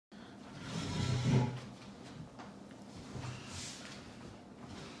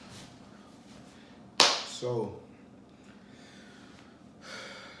So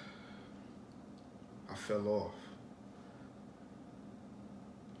I fell off.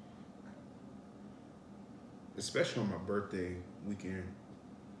 Especially on my birthday weekend.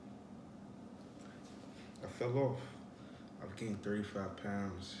 I fell off. I've gained 35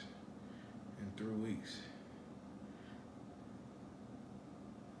 pounds in 3 weeks.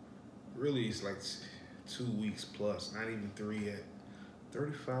 Really, it's like 2 weeks plus, not even 3 yet.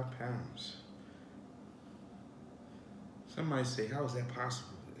 35 pounds. Somebody say, how is that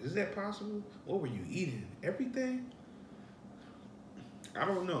possible? Is that possible? What were you eating? Everything? I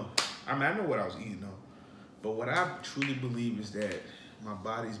don't know. I mean, I know what I was eating though. But what I truly believe is that my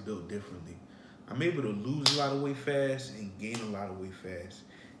body's built differently. I'm able to lose a lot of weight fast and gain a lot of weight fast.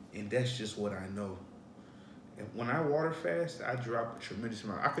 And that's just what I know. And when I water fast, I drop a tremendous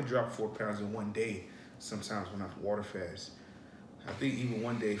amount. I could drop 4 pounds in one day sometimes when I water fast. I think even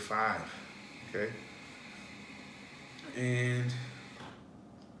one day 5, okay? And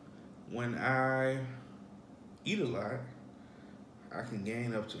when I eat a lot, I can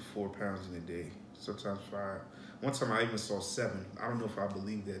gain up to 4 pounds in a day, sometimes 5. One time I even saw 7. I don't know if I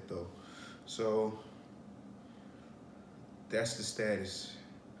believe that though. So that's the status.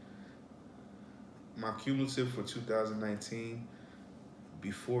 My cumulative for 2019,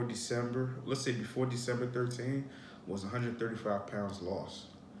 before December, let's say before December 13, was 135 pounds lost.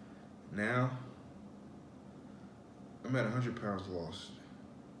 Now, I'm at 100 pounds lost.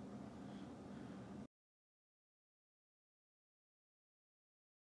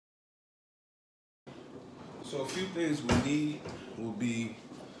 So a few things we need will be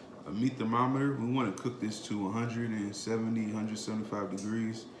a meat thermometer. We want to cook this to 170, 175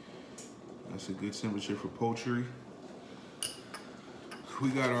 degrees. That's a good temperature for poultry. We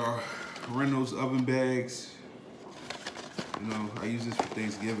got our Reynolds oven bags. You know, I use this for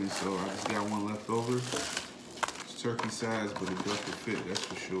Thanksgiving, so I just got one left over. It's turkey size, but it does fit, that's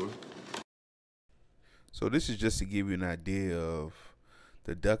for sure. So this is just to give you an idea of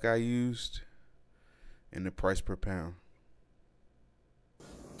the duck I used and the price per pound.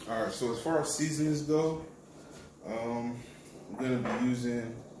 All right, so as far as seasonings go, I'm gonna be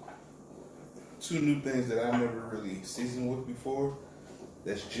using 2 new things that I've never really seasoned with before.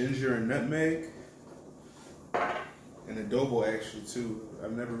 That's ginger and nutmeg, and adobo actually too.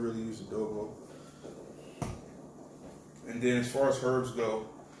 I've never really used adobo. And then as far as herbs go,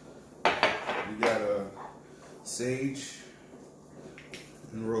 we got sage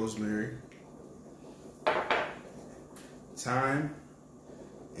and rosemary, thyme,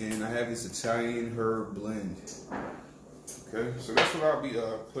 and I have this Italian herb blend. Okay, so that's what I'll be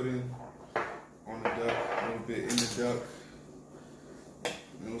putting on the duck, a little bit in the duck,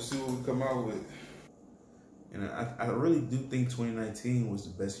 and we'll see what we come out with. And I really do think 2019 was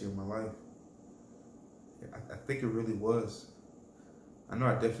the best year of my life. I think it really was. I know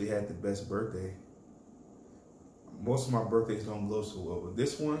I definitely had the best birthday. Most of my birthdays don't go so well, but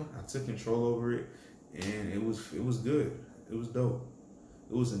this one, I took control over it, and it was good. It was dope.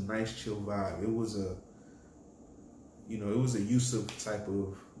 It was a nice chill vibe. It was a, you know, it was a Yusuf type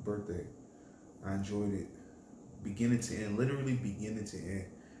of birthday. I enjoyed it, beginning to end, literally beginning to end.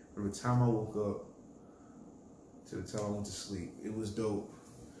 From the time I woke up to the time I went to sleep, it was dope.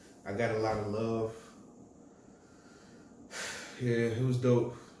 I got a lot of love. Yeah, it was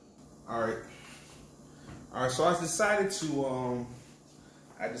dope. All right, so I decided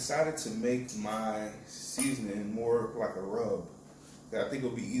to make my seasoning more like a rub. I think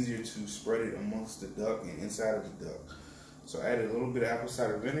it'll be easier to spread it amongst the duck and inside of the duck. So I added a little bit of apple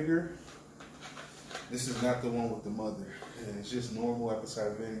cider vinegar. This is not the one with the mother. It's just normal apple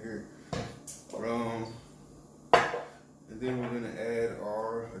cider vinegar. And then we're gonna add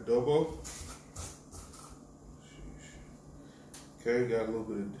our adobo. Okay, got a little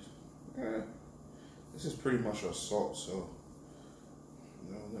bit of, this is pretty much our salt, so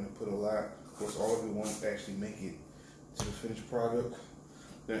you know, we're gonna put a lot. Of course, all of it won't actually make it to the finished product.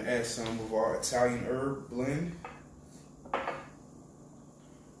 Gonna add some of our Italian herb blend.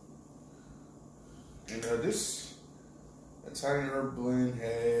 And this Italian herb blend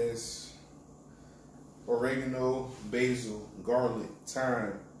has oregano, basil, garlic,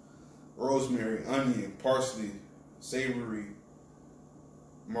 thyme, rosemary, onion, parsley, savory,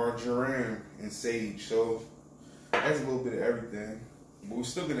 marjoram, and sage. So that's a little bit of everything. But we're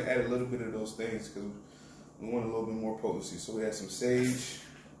still gonna add a little bit of those things because we want a little bit more potency. So we add some sage.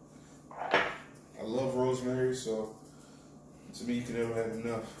 I love rosemary, so to me you can never have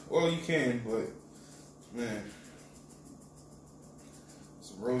enough. Well, you can, but man,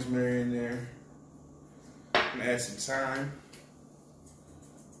 some rosemary in there. I'm gonna add some thyme.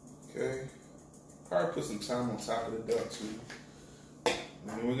 Okay. Probably put some thyme on top of the duck too. And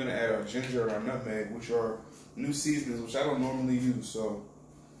then we're gonna add our ginger and our nutmeg, which are new seasonings, which I don't normally use. So,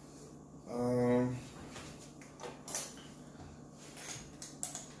 gotta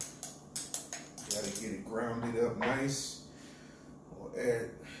get it grounded up nice. We'll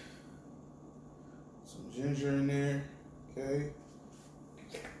add some ginger in there. Okay.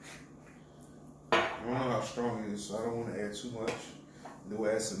 I don't know how strong it is, so I don't want to add too much. Then we'll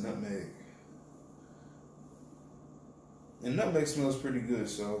add some nutmeg. And nutmeg smells pretty good,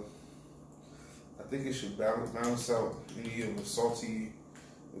 so I think it should balance out any of the salty.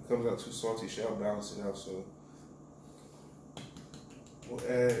 If it comes out too salty, it shall balance it out. So we'll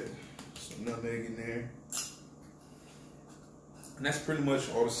add some nutmeg in there. And that's pretty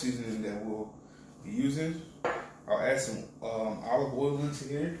much all the seasoning that we'll be using. I'll add some olive oil into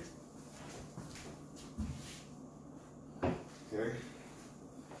here. Okay.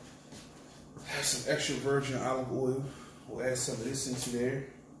 Have some extra virgin olive oil. We'll add some of this into there.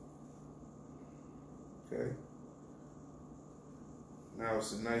 Okay. Now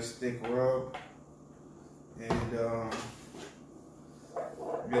it's a nice thick rub. And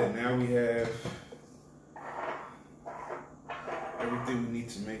yeah, now we have everything we need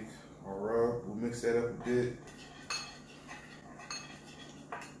to make our rub. We'll mix that up a bit.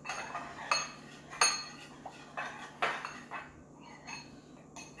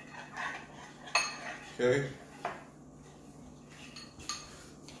 Okay.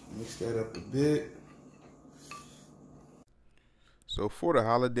 Mix that up a bit. So for the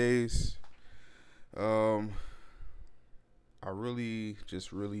holidays, I really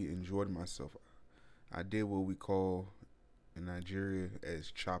enjoyed myself. I did what we call in Nigeria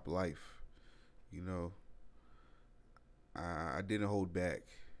as chop life. You know, I didn't hold back.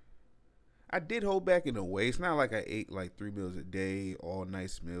 I did hold back in a way. It's not like I ate like 3 meals a day, all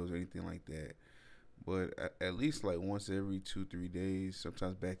nice meals or anything like that. But at least like once every 2-3 days,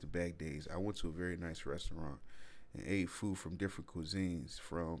 sometimes back-to-back days, I went to a very nice restaurant and ate food from different cuisines,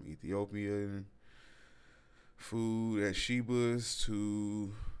 from Ethiopian food at Sheba's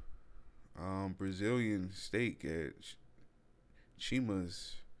to Brazilian steak at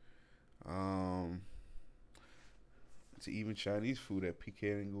Chima's, to even Chinese food at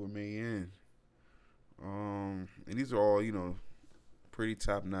Pecan and Gourmet Inn. And these are all, you know, pretty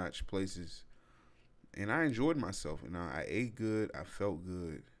top-notch places. And I enjoyed myself. And I ate good. I felt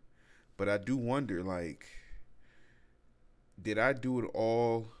good. But I do wonder, like, did I do it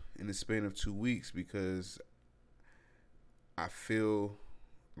all in the span of 2 weeks? Because I feel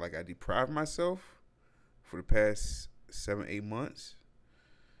like I deprived myself for the past 7-8 months.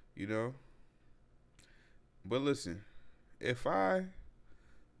 You know? But listen, if I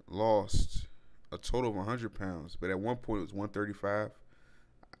lost a total of 100 pounds, but at one point it was 135,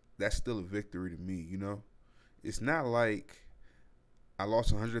 that's still a victory to me, you know? It's not like I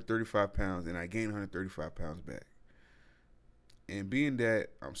lost 135 pounds and I gained 135 pounds back. And being that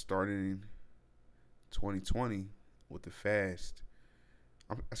I'm starting 2020 with the fast,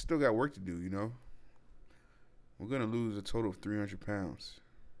 I still got work to do, you know? We're going to lose a total of 300 pounds.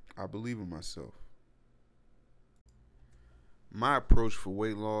 I believe in myself. My approach for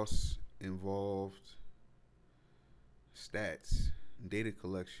weight loss involved stats, data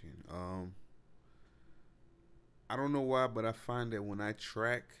collection. I don't know why, but I find that when I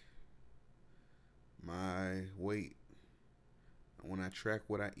track my weight, when I track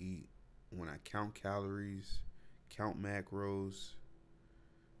what I eat, when I count calories, count macros,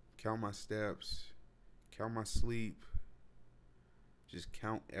 count my steps, count my sleep, just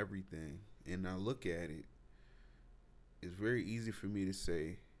count everything, and I look at it, it's very easy for me to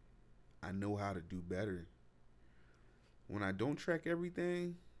say, I know how to do better. When I don't track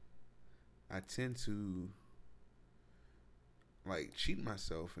everything, I tend to like cheat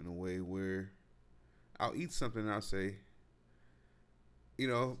myself in a way where I'll eat something and I'll say, you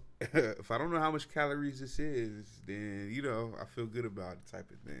know, if I don't know how much calories this is, then, you know, I feel good about it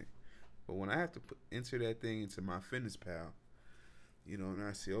type of thing. But when I have to enter that thing into my fitness pal, you know, and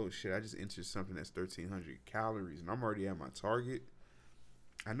I say, oh shit, I just entered something that's 1,300 calories and I'm already at my target,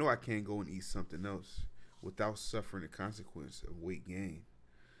 I know I can't go and eat something else without suffering the consequence of weight gain.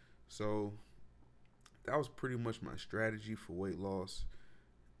 So that was pretty much my strategy for weight loss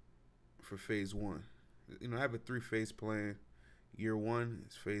for phase 1. You know, I have a 3-phase plan. Year 1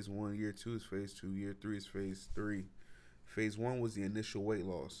 is phase 1. Year 2 is phase 2. Year 3 is phase 3. Phase 1 was the initial weight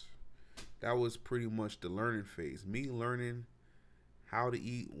loss. That was pretty much the learning phase. Me learning how to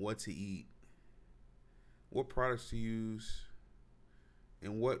eat, what to eat, what products to use,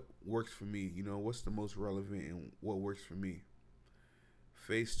 and what works for me. You know, what's the most relevant and what works for me.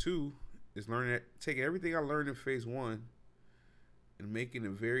 Phase 2 is taking everything I learned in phase 1 and making a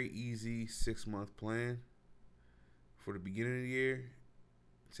very easy 6-month plan for the beginning of the year,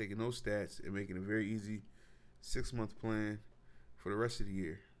 taking those stats and making a very easy 6-month plan for the rest of the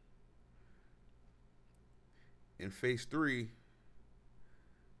year. In phase 3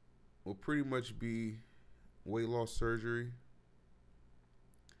 will pretty much be weight loss surgery,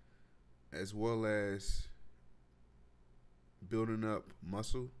 as well as building up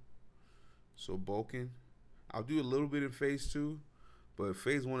muscle, so bulking. I'll do a little bit in phase 2, but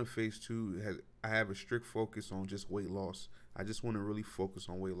phase 1 and phase 2 I have a strict focus on just weight loss. I just want to really focus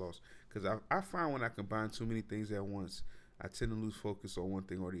on weight loss, because I find when I combine too many things at once, I tend to lose focus on one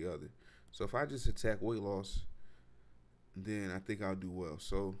thing or the other. So if I just attack weight loss, then I think I'll do well.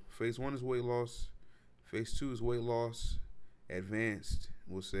 So phase 1 is weight loss, phase 2 is weight loss advanced,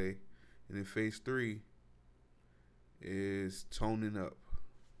 we'll say, and then phase 3 is toning up.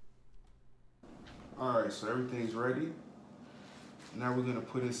 All right, so everything's ready. Now we're gonna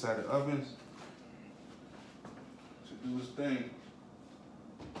put it inside the oven to do its thing.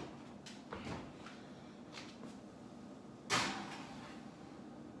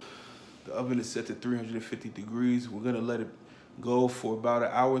 The oven is set to 350 degrees. We're gonna let it go for about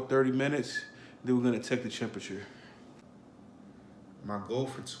 1 hour, 30 minutes. Then we're gonna check the temperature. My goal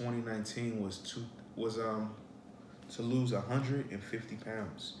for 2019 was to lose 150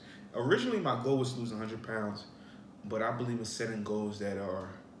 pounds. Originally, my goal was to lose 100 pounds, but I believe in setting goals that are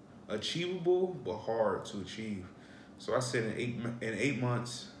achievable but hard to achieve. So I said in eight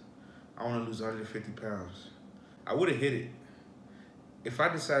months, I want to lose 150 pounds. I would have hit it. If I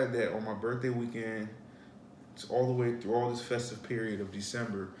decided that on my birthday weekend, it's all the way through all this festive period of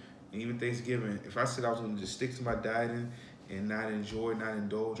December, and even Thanksgiving, if I said I was going to just stick to my dieting and not enjoy, not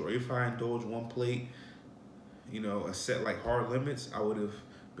indulge, or if I indulge one plate, a set like hard limits, I would have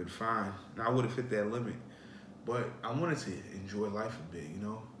been fine. Now I would have hit that limit. But I wanted to enjoy life a bit,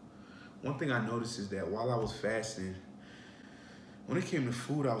 One thing I noticed is that while I was fasting, when it came to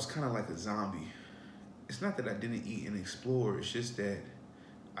food, I was kind of like a zombie. It's not that I didn't eat and explore, it's just that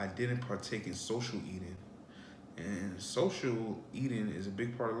I didn't partake in social eating. And social eating is a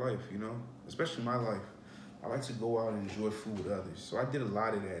big part of life, especially my life. I like to go out and enjoy food with others. So I did a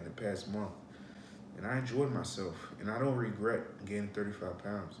lot of that in the past month. And I enjoyed myself. And I don't regret gaining 35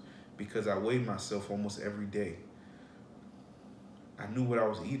 pounds because I weighed myself almost every day. I knew what I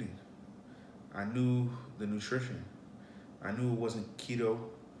was eating. I knew the nutrition. I knew it wasn't keto,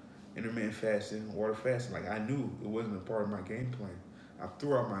 intermittent fasting, water fasting. Like, I knew it wasn't a part of my game plan. I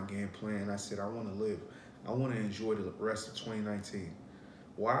threw out my game plan and I said, I want to live. I want to enjoy the rest of 2019.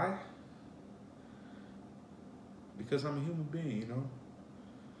 Why? Because I'm a human being,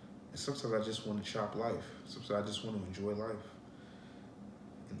 And sometimes I just want to chop life. Sometimes I just want to enjoy life.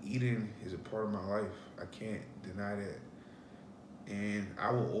 And eating is a part of my life. I can't deny that. And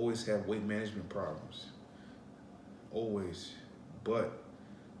I will always have weight management problems. Always. But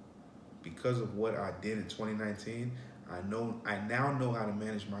because of what I did in 2019, I now know how to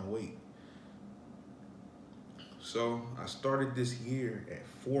manage my weight. So I started this year at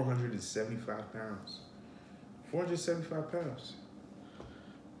 475 pounds. 475 pounds.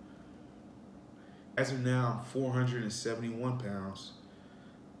 As of now, I'm 471 pounds.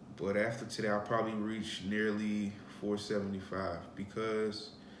 But after today, I'll probably reach nearly 475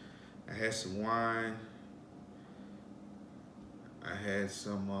 because I had some wine. I had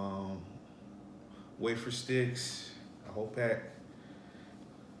some wafer sticks, a whole pack.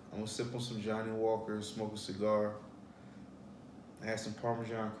 I'm gonna sip on some Johnny Walker, smoke a cigar. I had some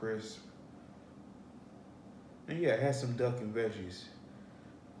Parmesan crisp. And yeah, I had some duck and veggies.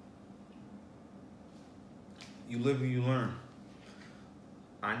 You live and you learn.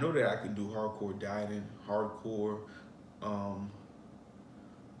 I know that I can do hardcore dieting, hardcore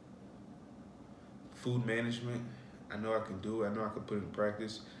food management. I know I can do it. I know I can put it in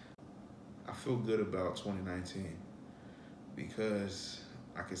practice. I feel good about 2019 because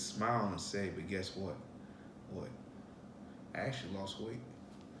I can smile and say, but guess what? What? I actually lost weight.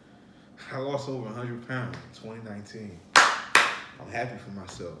 I lost over 100 pounds in 2019. I'm happy for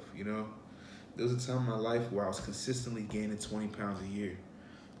myself, There was a time in my life where I was consistently gaining 20 pounds a year.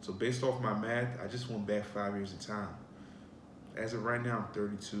 So based off my math, I just went back 5 years of time. As of right now, I'm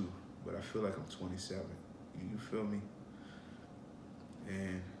 32, but I feel like I'm 27. You feel me?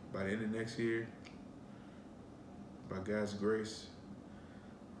 And by the end of next year, by God's grace,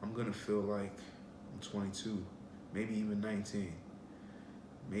 I'm gonna feel like I'm 22, maybe even 19,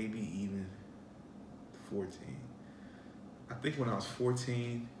 maybe even 14. I think when I was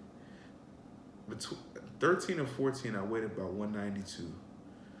 14, between 13 and 14, I weighed about 192.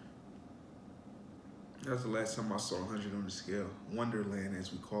 That's the last time I saw 100 on the scale. Wonderland,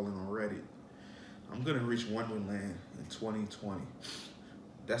 as we call it on Reddit. I'm gonna reach Wonderland in 2020.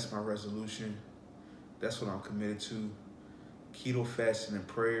 That's my resolution. That's what I'm committed to. Keto fasting and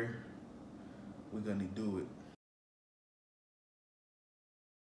prayer. We're gonna do it.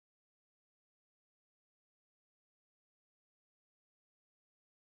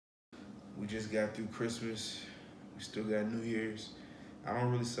 We just got through Christmas. We still got New Year's. I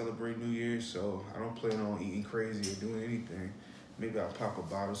don't really celebrate New Year's, so I don't plan on eating crazy or doing anything. Maybe I'll pop a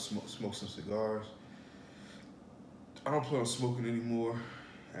bottle, smoke some cigars. I don't plan on smoking anymore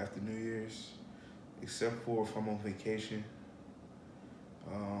after New Year's, except for if I'm on vacation,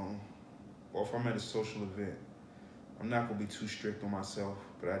 um, or if I'm at a social event. I'm not gonna be too strict on myself,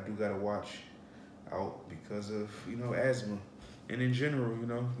 but I do gotta watch out because of, asthma. And in general, you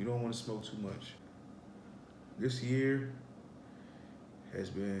don't want to smoke too much. This year has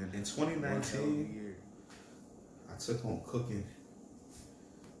been in 2019. Year. I took on cooking.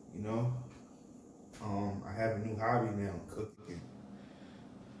 You know, I have a new hobby now, cooking.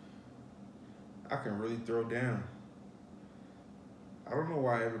 I can really throw down. I don't know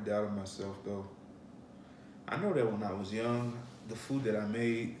why I ever doubted myself though. I know that when I was young, the food that I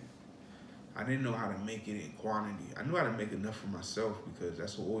made, I didn't know how to make it in quantity. I knew how to make enough for myself because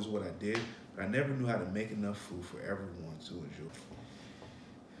that's always what I did, but I never knew how to make enough food for everyone to enjoy.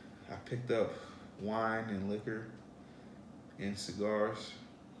 I picked up wine and liquor and cigars.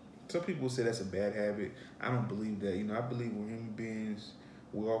 Some people say that's a bad habit. I don't believe that. I believe we're human beings.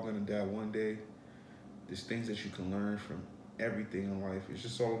 We're all gonna die one day. There's things that you can learn from everything in life. It's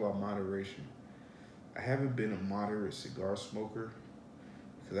just all about moderation. I haven't been a moderate cigar smoker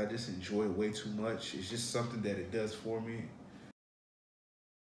because I just enjoy it way too much. It's just something that it does for me.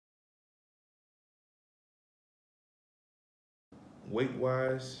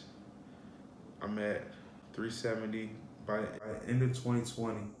 Weight-wise, I'm at 370 by end of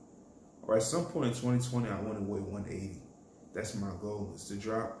 2020. Or at some point in 2020, I want to weigh 180. That's my goal, is to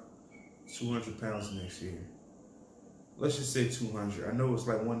drop 200 pounds next year. Let's just say 200. I know it's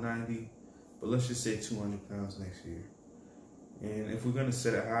like 190, but let's just say 200 pounds next year. And if we're gonna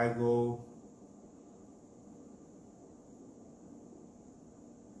set a high goal,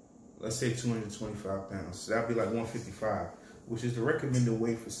 let's say 225 pounds. So that'd be like 155, which is the recommended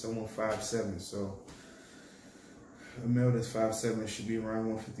weight for someone 5'7". So a male that's 5'7" should be around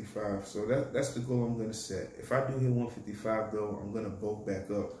 155. So that's the goal I'm gonna set. If I do hit 155 though, I'm gonna bulk back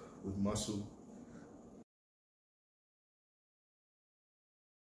up with muscle.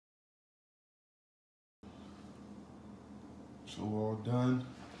 So we're all done.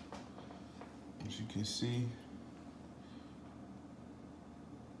 As you can see,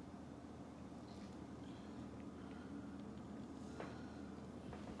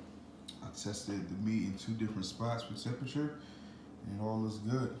 I tested the meat in 2 different spots for temperature, and all is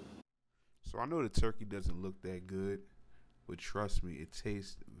good. So I know the turkey doesn't look that good, but trust me, it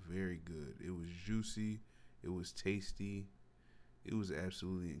tastes very good. It was juicy, it was tasty, it was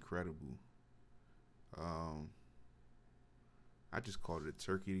absolutely incredible. I just called it a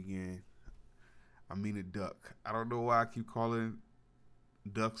turkey again. I mean a duck. I don't know why I keep calling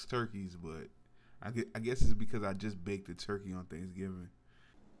ducks turkeys, but I guess it's because I just baked a turkey on Thanksgiving.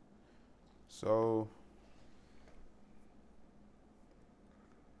 So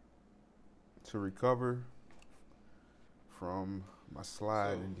to recover from my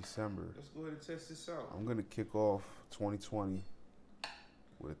slide in December, let's go ahead and test this out. I'm gonna kick off 2020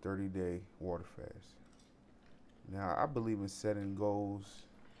 with a 30-day water fast. Now, I believe in setting goals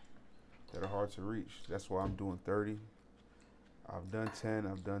that are hard to reach. That's why I'm doing 30. I've done 10,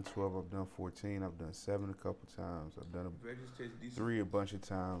 I've done 12, I've done 14, I've done 7 a couple times. I've done 3 a bunch of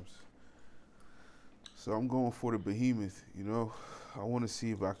times. So I'm going for the behemoth, I want to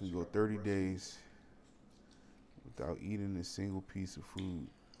see if I can go 30 days without eating a single piece of food.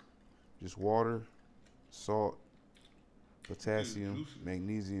 Just water, salt, potassium,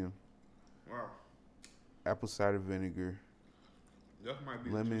 magnesium, apple cider vinegar, that might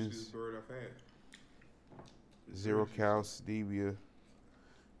be lemons, the bird I've had. 0 cal stevia,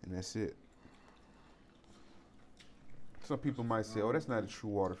 and that's it. Some people might say, "Oh, that's not a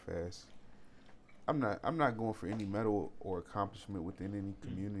true water fast." I'm not going for any medal or accomplishment within any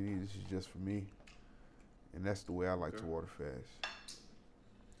community. This is just for me, and that's the way I like to water fast.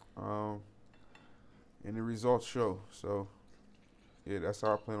 And the results show. So yeah, that's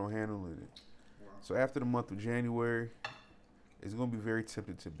how I plan on handling it. So after the month of January, it's gonna be very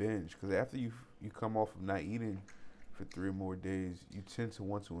tempting to binge, because after you come off of not eating for 3 or more days, you tend to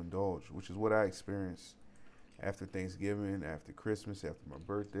want to indulge, which is what I experienced after Thanksgiving, after Christmas, after my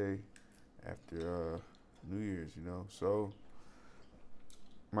birthday, after New Year's, you know. So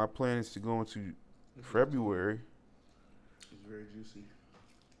my plan is to go into February. It's very juicy.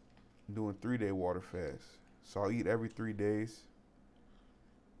 Doing 3-day water fast. So I'll eat every 3 days.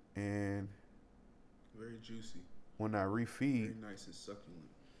 And very juicy. When I refeed, very nice and succulent.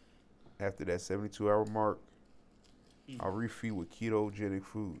 After that 72-hour mark, I'll refeed with ketogenic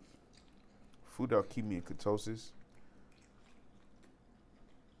food. Food that'll keep me in ketosis.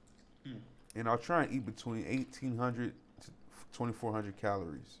 And I'll try and eat between 1,800 to 2,400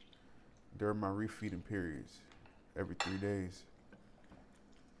 calories during my refeeding periods every 3 days.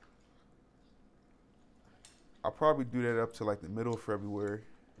 I'll probably do that up to like the middle of February.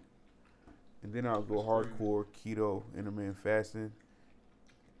 And then I'll go hardcore keto, intermittent fasting,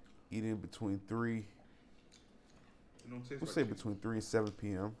 eating between 3, we'll say between 3 and 7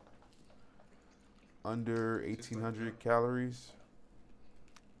 p.m. Under 1,800 calories.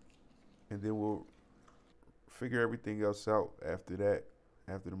 And then we'll figure everything else out after that,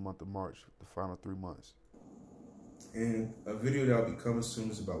 after the month of March, the final 3 months. And a video that'll be coming soon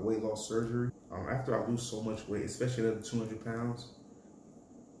is about weight loss surgery. After I lose so much weight, especially another 200 pounds,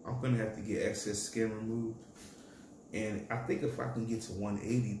 I'm gonna have to get excess skin removed. And I think if I can get to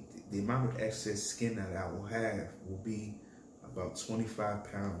 180, the amount of excess skin that I will have will be about 25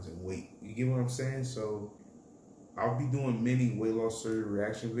 pounds in weight. You get what I'm saying? So I'll be doing many weight loss surgery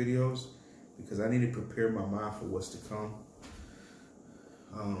reaction videos because I need to prepare my mind for what's to come.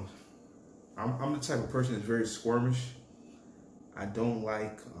 I'm the type of person that's very squirmish. I don't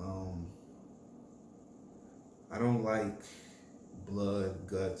like blood,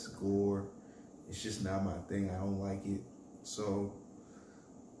 guts, gore. It's just not my thing. I don't like it. So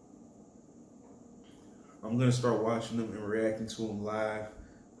I'm gonna start watching them and reacting to them live.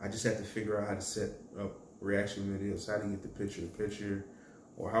 I just have to figure out how to set up reaction videos, how to get the picture,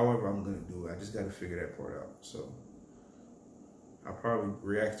 or however I'm gonna do it. I just gotta figure that part out. So I'll probably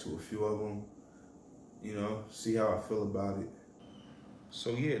react to a few of them, you know, see how I feel about it.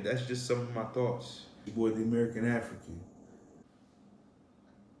 So yeah, that's just some of my thoughts. Your boy, the American African.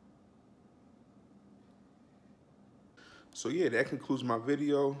 So yeah, that concludes my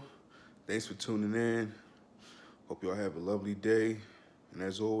video. Thanks for tuning in. Hope y'all have a lovely day. And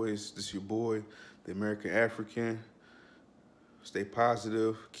as always, this is your boy, the American African. Stay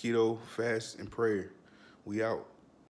positive, keto, fast, and prayer. We out.